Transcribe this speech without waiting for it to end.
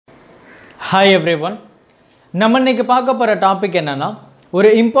Hi everyone. நம்ம இன்னைக்கு பார்க்க போற டாபிக் என்னன்னா ஒரு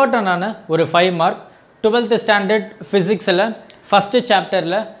இம்பார்ட்டன்ட்டான ஒரு 5 மார்க் 12th ஸ்டாண்டர்ட் பிசிக்ஸ்ல ஃபர்ஸ்ட்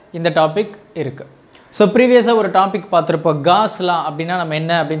சாப்டர்ல இந்த டாபிக் இருக்கு. சோ ப்ரீவியஸா ஒரு டாபிக் பார்த்திருப்போம் காஸ் லா அப்படினா நம்ம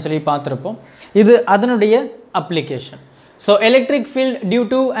என்ன அப்படினு சொல்லி பார்த்திருப்போம். இது அதனுடைய application. So electric field due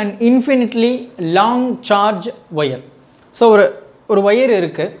to an infinitely long charge wire. So ஒரு வயர்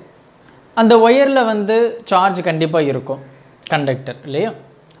இருக்கு. அந்த வயர்ல வந்து சார்ஜ் கண்டிப்பா இருக்கும் கண்டக்டர் இல்லையா.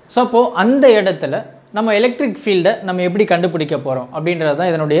 சோ அப்போ அந்த இடத்துல நம்ம எலக்ட்ரிக் ஃபீல்டை நம்ம எப்படி கண்டுபிடிக்க போறோம் அப்படின்றது தான்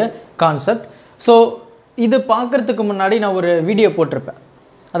இதனுடைய கான்செப்ட். சோ இது பார்க்கிறதுக்கு முன்னாடி நான் ஒரு வீடியோ போட்டிருப்பேன்.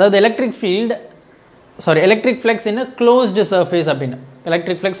 அதாவது electric flux in a closed surface அப்படினு.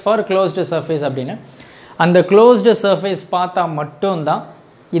 Electric flux for closed surface அப்படினு. அந்த closed surface பார்த்தா மட்டும் தான்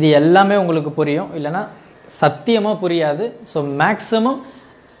இது எல்லாமே உங்களுக்கு புரியும். இல்லனா சத்தியமா புரியாது. சோ மேக்ஸिमम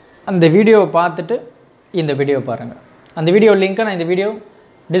அந்த வீடியோவை பார்த்துட்டு இந்த வீடியோ பாருங்க. அந்த வீடியோ லிங்கை நான் இந்த வீடியோ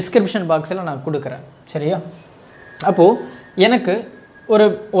டிஸ்கிரிப்ஷன் பாக்ஸில் நான் கொடுக்குறேன். சரியா? அப்போது எனக்கு ஒரு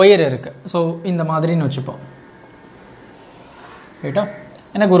ஒயர் இருக்குது. ஸோ இந்த மாதிரின்னு வச்சுப்போம். ரைட்டா?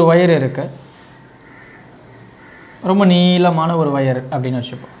 எனக்கு ஒரு ஒயர் இருக்குது. ரொம்ப நீளமான ஒரு ஒயர் அப்படின்னு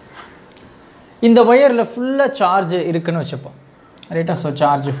வச்சுப்போம். இந்த ஒயரில் ஃபுல்லாக சார்ஜ் இருக்குன்னு வச்சுப்போம். ரைட்டா? ஸோ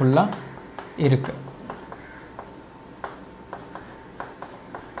சார்ஜ் ஃபுல்லாக இருக்குது.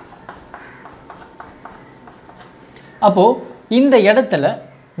 அப்போது இந்த இடத்துல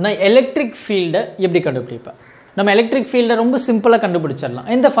நான் எலக்ட்ரிக் ஃபீல்டை எப்படி கண்டுபிடிப்பேன்? நம்ம எலக்ட்ரிக் ஃபீல்டை ரொம்ப சிம்பிளாக கண்டுபிடிச்சிடலாம்.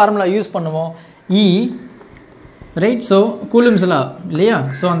 எந்த ஃபார்முலா யூஸ் பண்ணுவோம்? இ ரைட். ஸோ கூலும்ஸ் லா இல்லையா?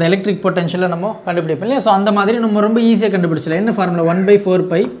 ஸோ அந்த எலக்ட்ரிக் பொட்டன்ஷியலை நம்ம கண்டுபிடிப்போம் இல்லையா? ஸோ அந்த மாதிரி நம்ம ரொம்ப ஈஸியாக கண்டுபிடிச்சிடலாம். என்ன ஃபார்முலா?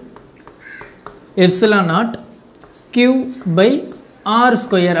 1/4π ε0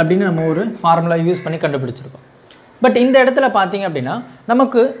 q/r² அப்படின்னு நம்ம ஒரு ஃபார்முலா யூஸ் பண்ணி கண்டுபிடிச்சிருக்கோம். பட் இந்த இடத்துல பார்த்தீங்க அப்படின்னா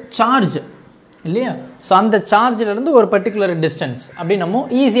நமக்கு சார்ஜ் இல்லையா? ஸோ அந்த சார்ஜிலிருந்து ஒரு பர்டிகுலர் டிஸ்டன்ஸ் அப்படி நம்ம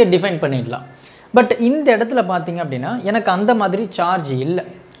ஈஸியாக டிஃபைன் பண்ணிடலாம். பட் இந்த இடத்துல பார்த்தீங்க அப்படின்னா எனக்கு அந்த மாதிரி சார்ஜ் இல்லை.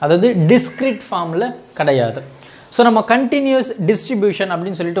 அதாவது டிஸ்கிரிட் ஃபார்மில் கிடையாது. ஸோ நம்ம கண்டினியூஸ் டிஸ்ட்ரிபியூஷன்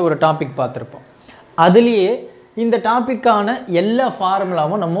அப்படின்னு சொல்லிட்டு ஒரு டாபிக் பார்த்துருப்போம். அதுலேயே இந்த டாப்பிக்கான எல்லா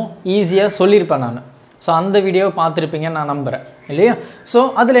ஃபார்முலாவும் நம்ம ஈஸியாக சொல்லியிருப்பேன் நான். ஸோ அந்த வீடியோவை பார்த்துருப்பீங்கன்னு நான் நம்புகிறேன் இல்லையா? ஸோ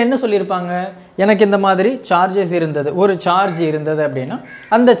அதில் என்ன சொல்லியிருப்பாங்க? எனக்கு இந்த மாதிரி சார்ஜஸ் இருந்தது, ஒரு சார்ஜ் இருந்தது அப்படின்னா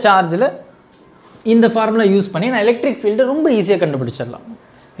அந்த சார்ஜில் இந்த ஃபார்முலா யூஸ் பண்ணி நான் எலக்ட்ரிக் ஃபீல்டை ரொம்ப ஈஸியாக கண்டுபிடிச்சிடலாம்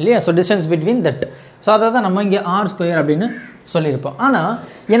இல்லையா? So distance between that. So அதை தான் நம்ம இங்கே r² அப்படின்னு சொல்லியிருப்போம். ஆனால்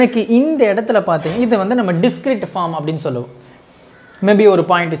எனக்கு இந்த இடத்துல பார்த்தீங்க இது வந்து நம்ம டிஸ்கிரிட் ஃபார்ம் அப்படின்னு சொல்லுவோம். மேபி ஒரு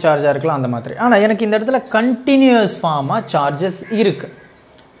பாயிண்ட் சார்ஜாக இருக்கலாம் அந்த மாதிரி. ஆனால் எனக்கு இந்த இடத்துல கண்டினியூஸ் ஃபார்மாக சார்ஜஸ் இருக்குது.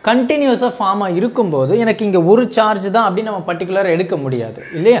 கண்டினியூஸாக ஃபார்மாக இருக்கும்போது எனக்கு இங்கே ஒரு சார்ஜ் தான் அப்படின்னு நம்ம பர்டிகுலராக எடுக்க முடியாது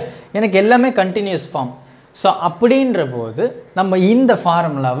இல்லையா? எனக்கு எல்லாமே கண்டினியூஸ் ஃபார்ம். ஸோ அப்படின்ற போது நம்ம இந்த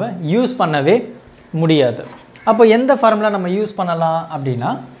ஃபார்முலாவை யூஸ் பண்ணவே முடியாது. அப்போ எந்த ஃபார்முலா நம்ம யூஸ் பண்ணலாம் அப்படின்னா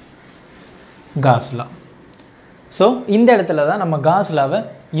காஸ் லா. ஸோ இந்த இடத்துல தான் நம்ம காஸ் லாவை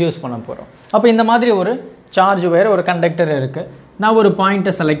யூஸ் பண்ண போகிறோம். அப்போ இந்த மாதிரி ஒரு சார்ஜ் ஒயர், ஒரு கண்டக்டர் இருக்குது. நான் ஒரு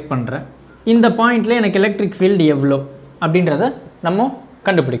பாயிண்ட்டை செலக்ட் பண்ணுறேன். இந்த பாயிண்டில் எனக்கு எலக்ட்ரிக் ஃபீல்டு எவ்வளோ அப்படின்றத நம்ம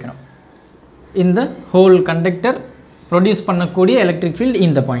கண்டுபிடிக்கணும். இந்த ஹோல் கண்டக்டர் ப்ரொடியூஸ் பண்ணக்கூடிய எலக்ட்ரிக் ஃபீல்டு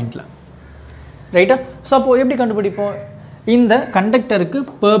இந்த பாயிண்டில். ரைட்டா? ஸோ அப்போது எப்படி கண்டுபிடிப்போம்? இந்த கண்டக்டருக்கு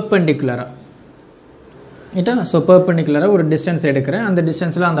பெர்பெண்டிகுலராக ரைட்டா? ஸோ பெர்பெண்டிகுலராக ஒரு டிஸ்டன்ஸ் எடுக்கிறேன். அந்த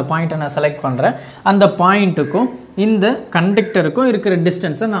டிஸ்டன்ஸில் அந்த பாயிண்ட்டை நான் செலக்ட் பண்ணுறேன். அந்த பாயிண்ட்டுக்கும் இந்த கண்டக்டருக்கும் இருக்கிற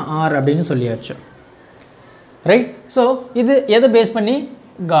டிஸ்டன்ஸை நான் r அப்படின்னு சொல்லியாச்சு. ரைட்? ஸோ இது எதை பேஸ் பண்ணி?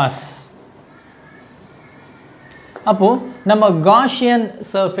 காஸ். அப்போது நம்ம காஷியன்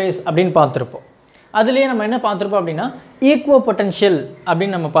சர்ஃபேஸ் அப்படின்னு பார்த்துருப்போம். அதுலேயே நம்ம என்ன பார்த்துருப்போம் அப்படின்னா ஈக்குவோ பொட்டன்ஷியல்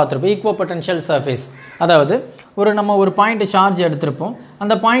அப்படின்னு நம்ம பார்த்துருப்போம். ஈக்குவோ பொட்டன்ஷியல் சர்ஃபேஸ், அதாவது நம்ம ஒரு பாயிண்ட் சார்ஜ் எடுத்திருப்போம்.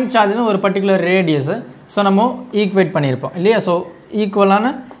 அந்த பாயிண்ட் சார்ஜில் ஒரு பர்டிகுலர் ரேடியஸை ஸோ நம்ம ஈக்குவேட் பண்ணியிருப்போம் இல்லையா? ஸோ ஈக்குவலான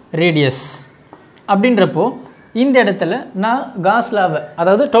ரேடியஸ் அப்படின்றப்போ இந்த இடத்துல நான் காஸ் லாவை,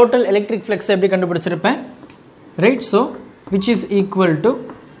 அதாவது டோட்டல் எலக்ட்ரிக் ஃப்ளக்ஸ் எப்படி கண்டுபிடிச்சிருப்பேன்? Right? So which is equal to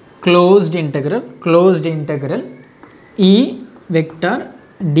closed integral E vector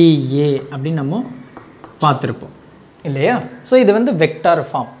dA அப்படின்னு நம்ம பார்த்துருப்போம் இல்லையா? ஸோ இது வந்து வெக்டார்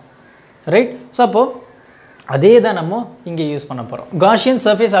ஃபார்ம். ரைட்? ஸோ அப்போது அதே தான் நம்ம இங்கே யூஸ் பண்ண போகிறோம். காஷியன்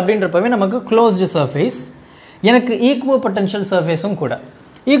சர்ஃபேஸ் அப்படின்றப்பவே நமக்கு க்ளோஸ்டு சர்ஃபேஸ், எனக்கு ஈக்குவோ பொட்டன்ஷியல் சர்ஃபேஸும் கூட.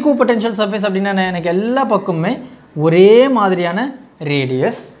 ஈக்குவோ பொட்டன்ஷியல் சர்ஃபேஸ் அப்படின்னா எனக்கு எல்லா பக்கமுமே ஒரே மாதிரியான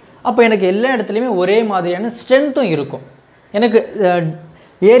ரேடியஸ். அப்போ எனக்கு எல்லா இடத்துலையுமே ஒரே மாதிரியான ஸ்ட்ரென்த்தும் இருக்கும். எனக்கு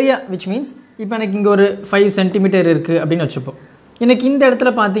ஏரியா விச் மீன்ஸ் இப்போ எனக்கு இங்கே ஒரு 5 சென்டிமீட்டர் இருக்குது அப்படின்னு வச்சுப்போம். எனக்கு இந்த இடத்துல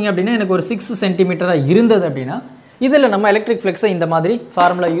பார்த்தீங்க அப்படின்னா எனக்கு ஒரு 6 சென்டிமீட்டராக இருந்தது அப்படின்னா இதில் நம்ம எலக்ட்ரிக் ஃப்ளக்ஸை இந்த மாதிரி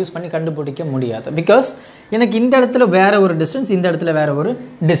ஃபார்முலா யூஸ் பண்ணி கண்டுபிடிக்க முடியாது. பிகாஸ் எனக்கு இந்த இடத்துல வேற ஒரு டிஸ்டன்ஸ், இந்த இடத்துல வேற ஒரு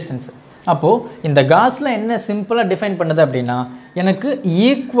டிஸ்டன்ஸ். அப்போது இந்த காஸில் என்ன சிம்பிளாக டிஃபைன் பண்ணுது அப்படின்னா எனக்கு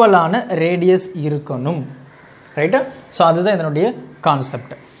ஈக்குவலான ரேடியஸ் இருக்கணும். ரைட்டா? ஸோ அதுதான் இதனுடைய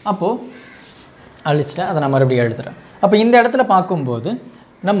கான்செப்ட். அப்போது அழிச்சிட்டேன், அதை நான் மறுபடியும் எழுதுகிறேன். அப்போ இந்த இடத்துல பார்க்கும்போது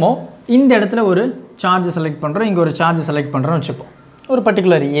நம்ம இந்த இடத்துல ஒரு சார்ஜ் செலக்ட் பண்ணுறோம், இங்கே ஒரு சார்ஜ் செலக்ட் பண்ணுறோம் வச்சுப்போம் ஒரு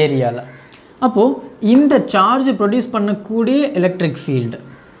பர்டிகுலர் ஏரியாவில். அப்போது இந்த சார்ஜ் ப்ரொடியூஸ் பண்ணக்கூடிய எலக்ட்ரிக் ஃபீல்டு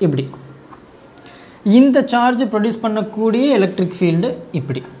இப்படி, இந்த சார்ஜ் ப்ரொடியூஸ் பண்ணக்கூடிய எலக்ட்ரிக் ஃபீல்டு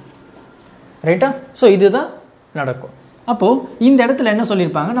இப்படி. ரைட்டா? ஸோ இதுதான் நடக்கும். அப்போது இந்த இடத்துல என்ன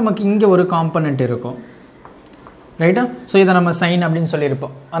சொல்லியிருப்பாங்க, நமக்கு இங்கே ஒரு காம்பனண்ட் இருக்கும். ரைட்டா? ஸோ இதை நம்ம சைன் அப்படின்னு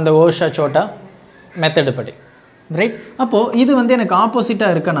சொல்லியிருப்போம் அந்த ஓஷா சோட்டா மெத்தடு படி. ரைட்? அப்போது இது வந்து எனக்கு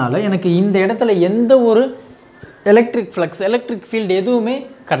ஆப்போசிட்டாக இருக்கனால எனக்கு இந்த இடத்துல எந்த ஒரு எலக்ட்ரிக் ஃப்ளக்ஸ் எலக்ட்ரிக் ஃபீல்டு எதுவுமே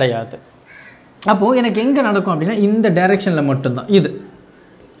கிடையாது. அப்போது எனக்கு எங்கே நடக்கும் அப்படின்னா இந்த டைரெக்ஷனில் மட்டும்தான் இது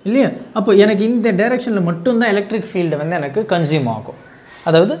இல்லையா? அப்போ எனக்கு இந்த டைரெக்ஷனில் மட்டும்தான் எலக்ட்ரிக் ஃபீல்டு வந்து எனக்கு கன்சியூம் ஆகும்,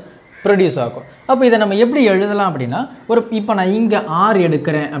 அதாவது ப்ரொடியூஸ் ஆகும். அப்போ இதை நம்ம எப்படி எழுதலாம் அப்படின்னா இப்போ நான் இங்கே ஆர்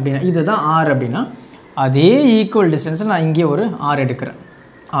எடுக்கிறேன் அப்படின்னா இதுதான் ஆர் அப்படின்னா அதே ஈக்குவல் டிஸ்டன்ஸில் நான் இங்கே ஒரு ஆர் எடுக்கிறேன்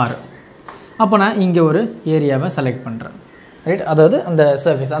ஆர். அப்போ நான் இங்கே ஒரு ஏரியாவை செலக்ட் பண்ணுறேன். ரைட்? அதாவது அந்த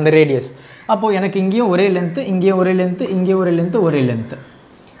சர்ஃபேஸ் அந்த ரேடியஸ். அப்போது எனக்கு இங்கேயும் ஒரே லென்த்து, இங்கேயும் ஒரே லென்த்து, இங்கேயும் ஒரே லென்த்து, ஒரே லென்த்து.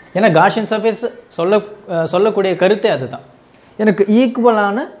 ஏன்னா காஷியன் சர்ஃபேஸ் சொல்லக்கூடிய கருத்தே அதுதான். எனக்கு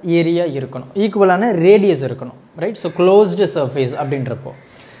ஈக்குவலான ஏரியா இருக்கணும், ஈக்குவலான ரேடியஸ் இருக்கணும். ரைட்? ஸோ க்ளோஸ்டு சர்ஃபேஸ் அப்படின்றப்போ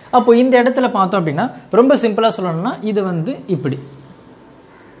அப்போது இந்த இடத்துல பார்த்தோம் அப்படின்னா ரொம்ப சிம்பிளாக சொல்லணும்னா இது வந்து இப்படி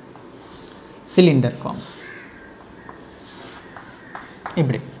சிலிண்டர் ஃபார்ம்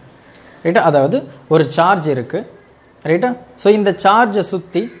இப்படி. ரைட்டா? அதாவது ஒரு சார்ஜ் இருக்குது. ரைட்டா? ஸோ இந்த சார்ஜை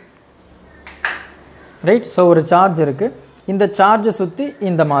சுற்றி ரைட் ஸோ ஒரு சார்ஜ் இருக்குது, இந்த சார்ஜை சுற்றி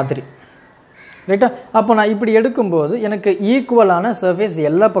இந்த மாதிரி. ரைட்டா? அப்போ நான் இப்படி எடுக்கும்போது எனக்கு ஈக்குவலான சர்ஃபேஸ்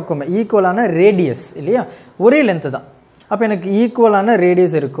எல்லா பக்கமே ஈக்குவலான ரேடியஸ் இல்லையா, ஒரே லென்த்து தான். அப்போ எனக்கு ஈக்குவலான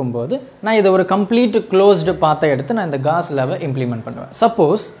ரேடியஸ் இருக்கும்போது நான் இதை ஒரு கம்ப்ளீட் க்ளோஸ்டு பாத்தை எடுத்து நான் இந்த காஸ் லாவை இம்ப்ளிமெண்ட் பண்ணுவேன்.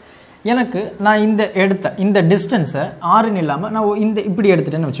 சப்போஸ் எனக்கு நான் இந்த டிஸ்டன்ஸை ஆறுன்னு இல்லாமல் நான் இந்த இப்படி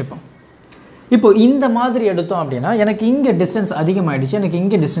எடுத்துட்டேன்னு வச்சுப்போம். இப்போது இந்த மாதிரி எடுத்தோம் அப்படின்னா எனக்கு இங்கே டிஸ்டன்ஸ் அதிகமாகிடுச்சு, எனக்கு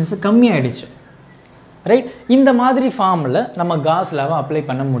இங்கே டிஸ்டன்ஸ் கம்மியாகிடுச்சு. ரைட்? இந்த மாதிரி ஃபார்மில் நம்ம காஸ் லாவை அப்ளை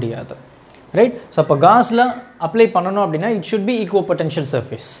பண்ண முடியாது. ரைட்? ஸோ அப்போ காஸில் அப்ளை பண்ணணும் அப்படின்னா it should be equal potential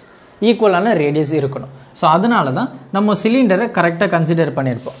surface, ஈக்குவலான ரேடியஸ் இருக்கணும். ஸோ அதனால தான் நம்ம சிலிண்டரை கரெக்டாக கன்சிடர்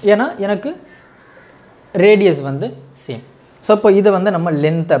பண்ணியிருப்போம். ஏன்னா எனக்கு ரேடியஸ் வந்து சேம். ஸோ அப்போ இதை வந்து நம்ம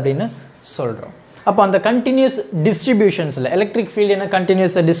லென்த் அப்படின்னு சொல்கிறோம். அப்போ அந்த கண்டினியூஸ் டிஸ்ட்ரிபியூஷன்ஸில் எலக்ட்ரிக் ஃபீல்டு என்ன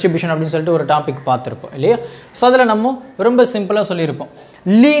கண்டினியூஸ் டிஸ்ட்ரிபியூஷன் அப்படின்னு சொல்லிட்டு ஒரு டாபிக் பார்த்துருப்போம் இல்லையா? ஸோ அதில் நம்ம ரொம்ப சிம்பிளாக சொல்லியிருப்போம்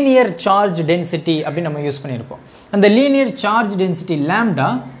லீனியர் சார்ஜ் டென்சிட்டி அப்படின்னு நம்ம யூஸ் பண்ணியிருப்போம். அந்த linear charge density lambda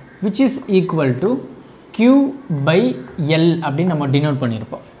which is equal to Q/L அப்படின்னு நம்ம டினோட்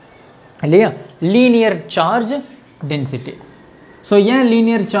பண்ணியிருப்போம் இல்லையா? Linear charge density. ஸோ ஏன்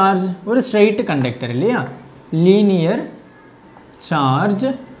லீனியர் சார்ஜ்? ஒரு ஸ்ட்ரெயிட் கண்டக்டர் இல்லையா? Linear charge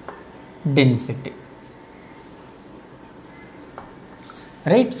density.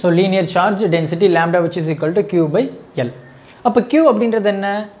 Right? So linear charge density lambda which is equal to Q/L. அப்போ Q அப்படின்றது என்ன?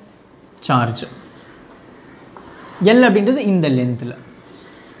 சார்ஜ். L அப்படின்றது இந்த லென்த்தில்.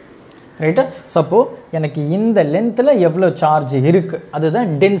 ரைட்டா? சப்போ எனக்கு இந்த லென்த்தில் எவ்வளோ சார்ஜ் இருக்குது அதுதான்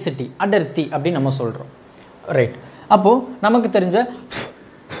டென்சிட்டி, அடர்த்தி அப்படின்னு நம்ம சொல்கிறோம். ரைட்? அப்போது நமக்கு தெரிஞ்ச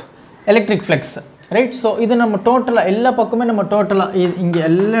எலக்ட்ரிக் ஃப்ளக்ஸ். ரைட்? ஸோ இது நம்ம டோட்டலாக எல்லா பக்கமே நம்ம டோட்டலாக இங்கே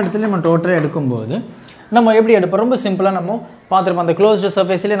எல்லா இடத்துலையும் நம்ம டோட்டலாக எடுக்கும்போது நம்ம எப்படி எடுப்போம்? ரொம்ப சிம்பிளாக நம்ம பார்த்துருப்போம். அந்த க்ளோஸ்டு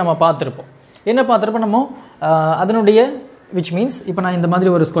சர்ஃபேஸ்லேயே நம்ம பார்த்துருப்போம். என்ன பார்த்துருப்போம்? நம்ம அதனுடைய விச் மீன்ஸ் இப்போ நான் இந்த மாதிரி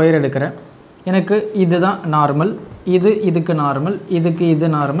ஒரு ஸ்கொயர் எடுக்கிறேன், எனக்கு இதுதான் நார்மல், இதுக்கு நார்மல், இதுக்கு இது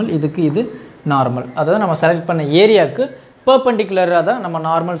நார்மல், இதுக்கு இது நார்மல். அதாவது நம்ம செலக்ட் பண்ண ஏரியாவுக்கு பெர்பெண்டிகுலராக தான் நம்ம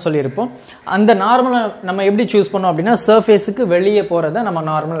நார்மல் சொல்லியிருப்போம். அந்த நார்மலை நம்ம எப்படி சூஸ் பண்ணோம் அப்படின்னா சர்ஃபேஸுக்கு வெளியே போகிறத நம்ம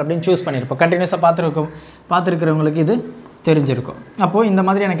நார்மல் அப்படின்னு சூஸ் பண்ணியிருப்போம். கண்டினியூஸாக பார்த்துருக்கிறவங்களுக்கு இது தெரிஞ்சிருக்கும். அப்போது இந்த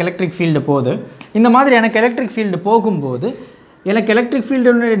மாதிரி எனக்கு எலக்ட்ரிக் ஃபீல்டு போகுது. இந்த மாதிரி எனக்கு எலக்ட்ரிக் ஃபீல்டு போகும்போது எனக்கு எலக்ட்ரிக்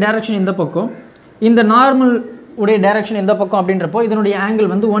ஃபீல்டுடைய டைரக்ஷன் இந்த பக்கம், இந்த நார்மல் உடைய டைரக்ஷன் இந்த பக்கம் அப்படின்றப்போ இதனுடைய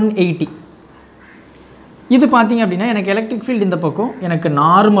ஆங்கிள் வந்து 180. இது பார்த்தீங்க அப்படின்னா எனக்கு எலக்ட்ரிக் ஃபீல்டு இந்த பக்கம், எனக்கு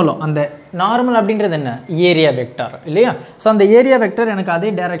நார்மலும், அந்த நார்மல் அப்படின்றது என்ன? ஏரியா வெக்டார் இல்லையா? ஸோ அந்த ஏரியா வெக்டார் எனக்கு அதே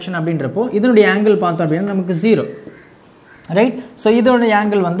டைரக்ஷன் அப்படின்றப்போ இதனுடைய ஆங்கிள் பார்த்தோம் அப்படின்னா நமக்கு 0. ரைட்? ஸோ இதனுடைய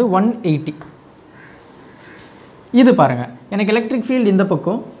ஆங்கிள் வந்து 180. இது பாருங்கள், எனக்கு எலக்ட்ரிக் ஃபீல்டு இந்த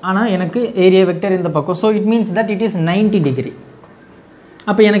பக்கம், ஆனால் எனக்கு ஏரியா வெக்டர் இந்த பக்கம். So it means that it is 90 degree.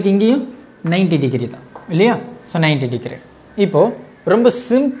 அப்போ எனக்கு இங்கேயும் 90 டிகிரி தான் இல்லையா? So 90 degree. இப்போது ரொம்ப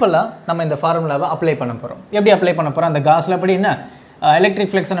சிம்பிளாக நம்ம இந்த ஃபார்முலாவை அப்ளை பண்ண போகிறோம். எப்படி அப்ளை பண்ண போகிறோம்? அந்த காஸில் அப்படி என்ன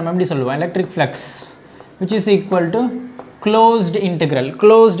எலக்ட்ரிக் ஃப்ளக்ஸை நம்ம எப்படி சொல்லுவோம்? Electric flux which is equal to closed integral,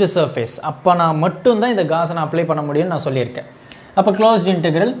 closed surface. அப்போ நான் மட்டும்தான் இந்த காஸை நான் அப்ளை பண்ண முடியும்னு நான் சொல்லியிருக்கேன். அப்போ closed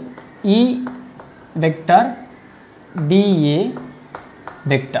integral E vector dA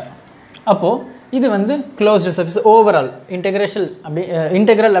vector. அப்போ இது வந்து closed surface overall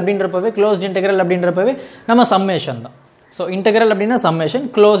integral அப்படின்றப்பவே closed integral அப்படின்றப்பவே நம்ம summation தான். ஸோ இன்டெக்ரல் அப்படின்னா சம்மேஷன்,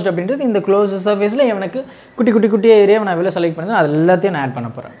 க்ளோஸ்ட் அப்படின்றது இந்த க்ளோஸ்ட் சர்ஃபேஸில் எனக்கு குட்டி ஏரியாவை நான் வெளில செலக்ட் பண்ணுறேன், அது எல்லாத்தையும் நான் ஆட் பண்ண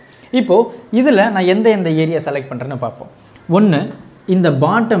போகிறேன். இப்போது இதில் நான் எந்த ஏரியா செலக்ட் பண்ணுறேன்னு பார்ப்போம். ஒன்று, இந்த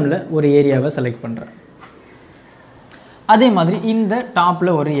பாட்டமில் ஒரு ஏரியாவை செலக்ட் பண்ணுறேன். அதே மாதிரி இந்த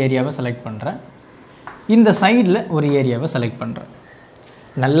டாப்பில் ஒரு ஏரியாவை செலக்ட் பண்ணுறேன். இந்த சைடில் ஒரு ஏரியாவை செலக்ட் பண்ணுறேன்.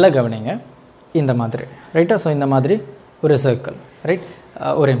 நல்லா கவனிங்க, இந்த மாதிரி ரைட்டா. ஸோ இந்த மாதிரி ஒரு சர்க்கிள், ரைட்.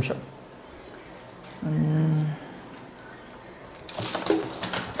 ஒரு நிமிஷம்,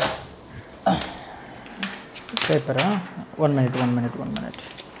 பேப்பரா? 1 minute.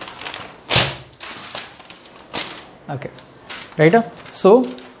 ஓகே, ரைட்டா. ஸோ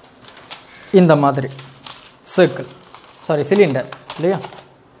இந்த மாதிரி சர்க்கிள், சாரி சிலிண்டர் இல்லையா?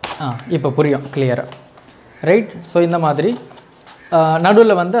 இப்போ புரியும் கிளியராக, ரைட். ஸோ இந்த மாதிரி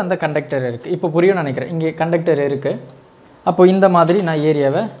நடுவில் வந்து அந்த கண்டக்டர் இருக்குது. இப்போ புரியும்னு நினைக்கிறேன். இங்கே கண்டக்டர் இருக்குது. அப்போ இந்த மாதிரி நான்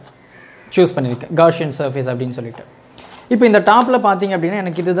ஏரியாவை சூஸ் பண்ணியிருக்கேன், காஷியன் சர்ஃபேஸ் அப்படின்னு சொல்லிட்டு. இப்போ இந்த டாப்பில் பார்த்தீங்க அப்படின்னா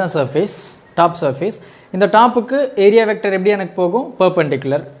எனக்கு இதுதான் சர்ஃபேஸ், டாப் சர்ஃபேஸ். இந்த டாப்புக்கு ஏரியா வெக்டர் எப்படி எனக்கு போகும்?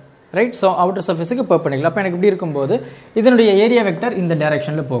 Perpendicular, right. So outer சர்ஃபேஸுக்கு perpendicular. அப்போ எனக்கு இப்படி இருக்கும்போது இதனுடைய ஏரியா வெக்டர் இந்த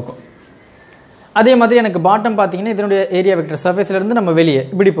டைரெக்ஷனில் போகும். அதே மாதிரி எனக்கு பாட்டம் பார்த்தீங்கன்னா இதனுடைய ஏரியா வெக்டர் சர்ஃபேஸ்லேருந்து நம்ம வெளியே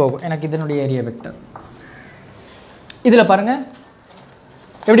இப்படி போகும். எனக்கு இதனுடைய ஏரியா வெக்டர் இதில் பாருங்கள்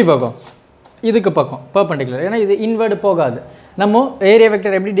எப்படி போகும்? இதுக்கு பக்கம் பெர்பெண்டிகுலர். ஏன்னா இது இன்வர்டு போகாது. நம்ம ஏரியா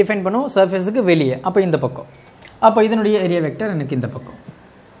வெக்டர் எப்படி டிஃபைன் பண்ணுவோம்? சர்ஃபேஸுக்கு வெளியே. அப்போ இந்த பக்கம். அப்போ இதனுடைய ஏரியா வெக்டர் எனக்கு இந்த பக்கம்,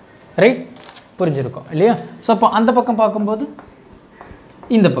 ரைட். புரிஞ்சிருக்கும் இல்லையா? ஸோ அப்போ அந்த பக்கம் பார்க்கும்போது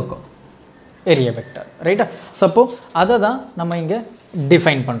இந்த பக்கம் ஏரியா வெக்டர், ரைட்டா. ஸோ அப்போ அதை தான் நம்ம இங்கே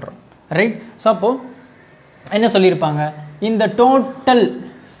டிஃபைன் பண்ணுறோம், ரைட். ஸோ அப்போ என்ன சொல்லியிருப்பாங்க? இந்த டோட்டல்,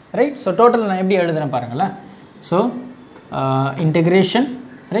 ரைட். ஸோ டோட்டல் நான் எப்படி எழுதுறேன் பாருங்களேன். So integration,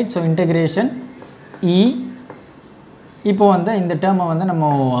 right. So integration இ, இப்போ வந்து இந்த டேர்மை வந்து நம்ம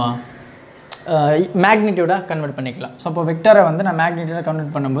மேக்னிடியூடாக கன்வெர்ட் பண்ணிக்கலாம். ஸோ அப்போ வெக்டரை வந்து நான் மேக்னிடியூடாக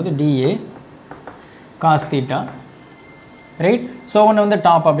கன்வெர்ட் பண்ணும்போது DA cos theta, right. So ஒன்று வந்து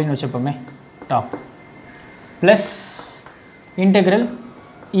டாப் அப்படின்னு வச்சுப்போமே, டாப் ப்ளஸ் இன்டெக்ரல்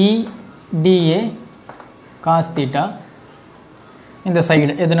இ டிஏ காஸ் தீட்டா, இந்த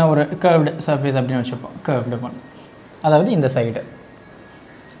சைடு எதுனா ஒரு கர்வ்டு சர்ஃபேஸ் அப்படின்னு வச்சுப்போம், கர்வ்டு ஒன், அதாவது இந்த சைடு,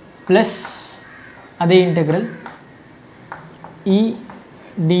 ப்ளஸ் அதே இன்டெக்ரல் இ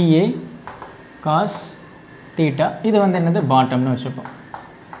டிஏ காஸ் தீட்டா, இது வந்து என்னது? பாட்டம்னு வச்சுப்போம்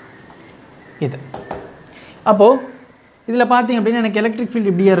இது. அப்போது இதில் பார்த்தீங்க அப்படின்னா எனக்கு எலக்ட்ரிக் ஃபீல்டு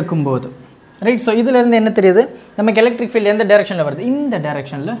இப்படியே இருக்கும்போது, ரைட். ஸோ இதிலேருந்து என்ன தெரியுது? நமக்கு எலக்ட்ரிக் ஃபீல்டு எந்த டைரெக்ஷனில் வருது? இந்த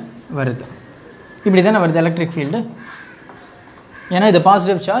டைரெக்ஷனில் வருது. இப்படி தானே வருது எலக்ட்ரிக் ஃபீல்டு. ஏன்னா இது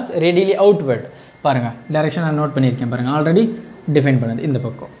பாசிட்டிவ் சார்ஜ், ரேடியலி அவுட்வர்ட். பாருங்கள் டைரெக்ஷன் நான் நோட் பண்ணியிருக்கேன் பாருங்கள், ஆல்ரெடி டிஃபைன் பண்ணது இந்த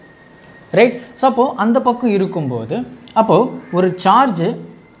பக்கம், ரைட். ஸோ அப்போது அந்த பக்கம் இருக்கும்போது அப்போது ஒரு சார்ஜு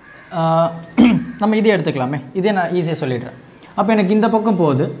நம்ம இதே எடுத்துக்கலாமே, இதே நான் ஈஸியாக சொல்லிடுறேன். அப்போ எனக்கு இந்த பக்கம்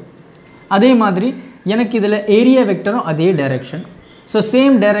போகுது, அதே மாதிரி எனக்கு இதில் ஏரியா வெக்டரும் அதே டைரெக்ஷன். ஸோ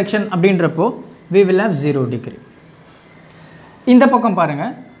சேம் டைரெக்ஷன் அப்படின்றப்போ we will have 0 degree. இந்த பக்கம்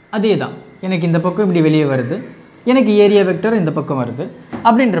பாருங்கள் அதே தான், எனக்கு இந்த பக்கம் இப்படி வெளியே வருது, எனக்கு ஏரியா வெக்டர் இந்த பக்கம் வருது.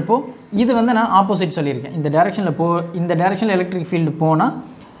 அப்படின்றப்போ இது வந்து நான் ஆப்போசிட் சொல்லியிருக்கேன். இந்த டைரெக்ஷனில் எலக்ட்ரிக் ஃபீல்டு போனால்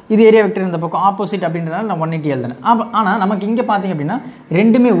இது ஏரியா வெக்டர் இந்த பக்கம் ஆப்போசிட் அப்படின்றனால நான் 180 எழுதுனேன். ஆனால் நமக்கு இங்கே பார்த்தீங்க அப்படின்னா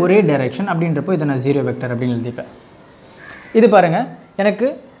ரெண்டுமே ஒரே டைரெக்ஷன் அப்படின்றப்போ இதை நான் 0 வெக்டர் அப்படின்னு எழுதிப்பேன். இது பாருங்கள், எனக்கு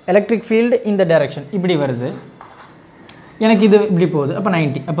எலக்ட்ரிக் ஃபீல்டு இந்த டைரெக்ஷன் இப்படி வருது, எனக்கு இது இப்படி போகுது, அப்போ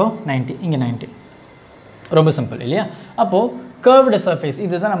 90, அப்போது 90, இங்கே 90. ரொம்ப சிம்பிள் இல்லையா? அப்போது கர்வ்டு சர்ஃபேஸ்,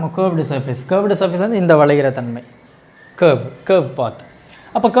 இதுதான் நம்ம கர்வ்டு சர்ஃபேஸ் வந்து இந்த வளைகிற தன்மை, கர்வ் பாத்.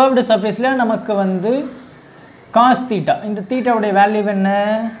 அப்போ கர்வ்டு சர்ஃபேஸில் நமக்கு வந்து காஸ் தீட்டா, இந்த தீட்டாவுடைய வேல்யூ என்ன?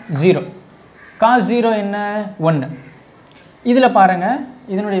 0. காஸ் 0 என்ன? 1. இதில் பாருங்கள்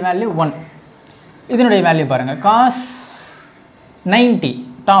இதனுடைய வேல்யூ 1, இதனுடைய வேல்யூ பாருங்கள் காஸ் 90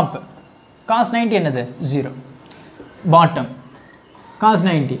 டாப், காஸ் 90 என்னது? 0. Bottom cos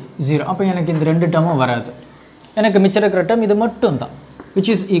 90 0. அப்போ எனக்கு இந்த ரெண்டு டேர்மும் வராது, எனக்கு மிச்சம் இருக்கிற டேர்ம் இது மட்டும் தான்,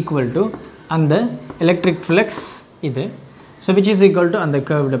 விச் இஸ் ஈக்குவல் டு அந்த எலக்ட்ரிக் ஃப்ளக்ஸ் இது. So which is equal to அந்த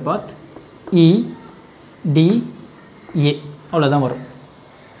கர்வ்டு பாத் இ டிஏ, அவ்வளோதான் வரும்.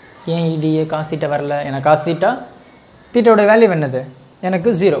 ஏன் இடிஏ காஸ் தீட்டா வரல? ஏன்னா காஸ் தீட்டாவோட வேல்யூ என்னது? எனக்கு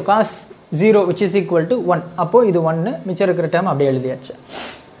 0, cos 0 which is equal to 1. அப்போது இது 1, மிச்சம் இருக்கிற டேர்ம் அப்படியே எழுதியாச்சு.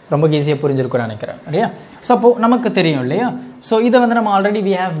 ரொம்ப ஈஸியாக புரிஞ்சிருக்கும்னு நினைக்கிறேன் இல்லையா? ஸோ அப்போது நமக்கு தெரியும் இல்லையா? ஸோ இதை வந்து நம்ம ஆல்ரெடி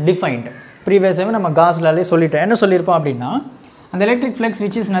வி ஹேவ் டிஃபைன்டு, ப்ரீவியஸாகவே நம்ம காஸ்லாலே சொல்லிட்டோம். என்ன சொல்லியிருப்போம் அப்படின்னா அந்த electric flux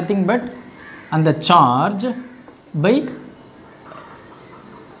which is nothing but அந்த சார்ஜ் பை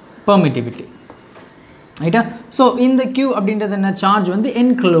permittivity. ரைட்டா? ஸோ இந்த Q அப்படின்றது என்ன, சார்ஜ் வந்து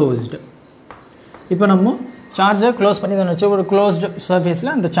என்க்ளோஸ்டு. இப்போ நம்ம சார்ஜை க்ளோஸ் பண்ணி தான் வச்சு ஒரு க்ளோஸ்டு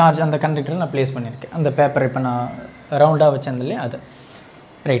சர்ஃபேஸில் அந்த சார்ஜ் அந்த கண்டக்டரில் நான் ப்ளேஸ் பண்ணியிருக்கேன். அந்த பேப்பர் இப்போ நான் ரவுண்டாக வச்சிருந்தேன் இல்லையா, அது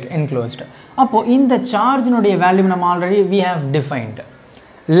ரைட், என்க்ளோஸ்டு. அப்போது இந்த சார்ஜினுடைய வேல்யூ நம்ம already we have defined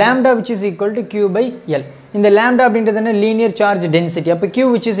lambda which is equal to Q by L. இந்த lambda அப்படின்றது என்ன, லீனியர் சார்ஜ் டென்சிட்டி. அப்போ Q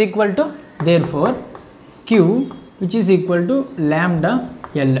which is equal to, therefore Q which is equal to lambda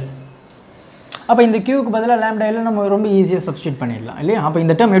L. அப்போ இந்த Qக்கு பதிலாக lambda L நம்ம ரொம்ப ஈஸியாக சப்ஸ்டியூட் பண்ணிடலாம் இல்லையா. அப்போ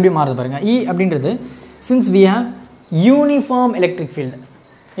இந்த டேர்ம் எப்படி மாறுது பாருங்கள். E அப்படின்றது since we have uniform electric field,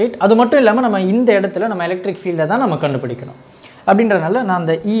 right, அது மட்டும் இல்லாமல் நம்ம இந்த இடத்துல நம்ம எலக்ட்ரிக் ஃபீல்டை தான் நம்ம கண்டுபிடிக்கணும். அப்படின்றதுனால நான்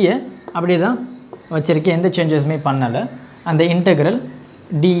அந்த ஈயை அப்படியே தான் வச்சுருக்கேன், எந்த சேஞ்சஸுமே பண்ணலை. அந்த integral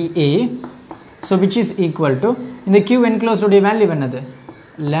dA, so which is equal to, இந்த Q enclosed உடைய வேல்யூ என்னது,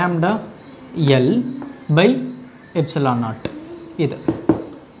 lambda L by epsilon naught. இது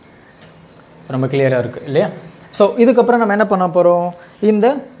ரொம்ப கிளியராக இருக்குது இல்லையா. ஸோ இதுக்கப்புறம் நம்ம என்ன பண்ண போகிறோம், இந்த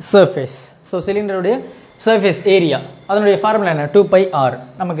சர்ஃபேஸ், ஸோ சிலிண்டருடைய சர்ஃபேஸ் ஏரியா அதனுடைய ஃபார்முலா என்ன, 2πr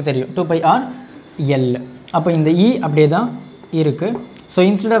நமக்கு தெரியும், 2πr L. அப்போ இந்த E அப்படியே தான் இருக்குது. So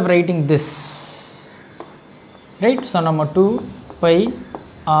instead of writing this, right, so நம்ம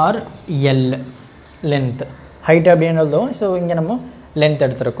 2πr L லென்த், ஹைட் அப்படின்றதும், ஸோ இங்கே நம்ம லென்த்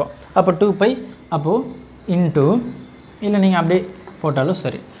எடுத்துருக்கோம். அப்போ 2π, அப்போது இன்டூ, இல்லை நீங்கள் அப்படியே போட்டாலும்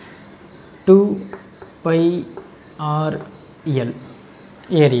சரி, 2πr L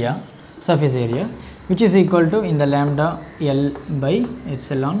area, surface area, which is equal to இந்த lambda L by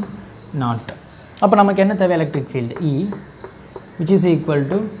epsilon naught. அப்போ நமக்கு என்ன தேவை, electric field E which is equal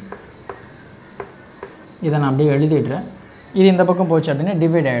to, இதை நான் அப்படியே எழுதிடுறேன், இது இந்த பக்கம் போச்சு அப்படின்னா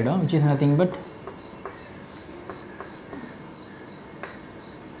டிவைட் ஆகிடும், which is nothing but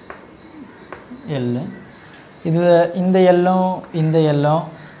L. இது இந்த எல்லும்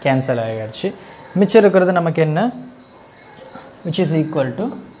கேன்சல் ஆகிடுச்சு. மிச்சம் இருக்கிறது நமக்கு என்ன, which is equal to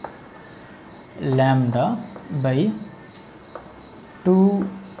lambda by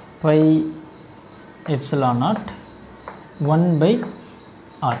 2π epsilon naught 1 by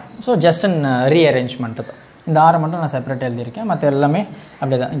r. So just an ரீஅரேஞ்ச்மெண்ட்டு தான். இந்த ஆரை மட்டும் நான் செப்பரேட்டாக எழுதியிருக்கேன், மற்ற எல்லாமே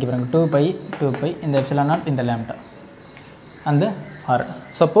அப்படியே தான். இங்கே பாருங்க, 2π இந்த epsilon naught இந்த lambda அந்த r.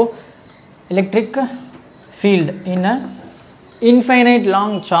 ஸோ அப்போது எலக்ட்ரிக் ஃபீல்டு இன் அ இன்ஃபைனைட்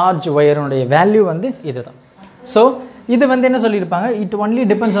லாங் சார்ஜ் ஒயருடைய வேல்யூ வந்து இது தான். ஸோ இது வந்து என்ன சொல்லியிருப்பாங்க, it only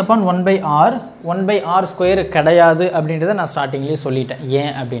depends upon 1/r, 1/r² கிடையாது அப்படின்றத நான் ஸ்டார்டிங்லேயே சொல்லிட்டேன்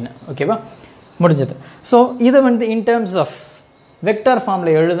ஏன் அப்படின்னு. ஓகேவா, முடிஞ்சது. ஸோ இதை வந்து இன் டேர்ம்ஸ் ஆஃப் வெக்டார்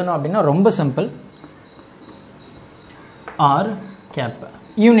ஃபார்மில் எழுதணும் அப்படின்னா ரொம்ப simple, r gap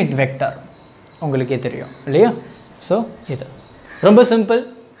unit vector உங்களுக்கே தெரியும் இல்லையா. ஸோ இது ரொம்ப சிம்பிள்,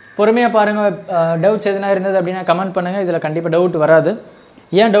 பொறுமையாக பாருங்கள். டவுட்ஸ் எதுனா இருந்தது அப்படின்னா கமெண்ட் பண்ணுங்கள், இதில் கண்டிப்பாக டவுட் வராது.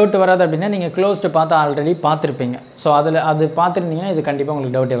 ஏன் டவுட் வராது அப்படின்னா நீங்கள் க்ளோஸ்டு பார்த்து ஆல்ரெடி பார்த்துருப்பீங்க. ஸோ அது பார்த்துருந்தீங்கன்னா இது கண்டிப்பாக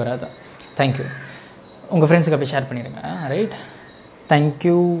உங்களுக்கு டவுட்டே வராது. தேங்க்யூ. உங்கள் ஃப்ரெண்ட்ஸுக்கு அப்படி ஷேர் பண்ணிவிடுங்க. Right,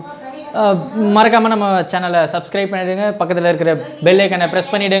 thank you. மறக்காமல் நம்ம சேனலை சப்ஸ்கிரைப் பண்ணிவிடுங்க, பக்கத்தில் இருக்கிற பெல் ஐக்கனை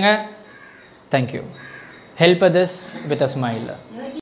ப்ரெஸ் பண்ணிவிடுங்க. Thank you. Help this with a smile.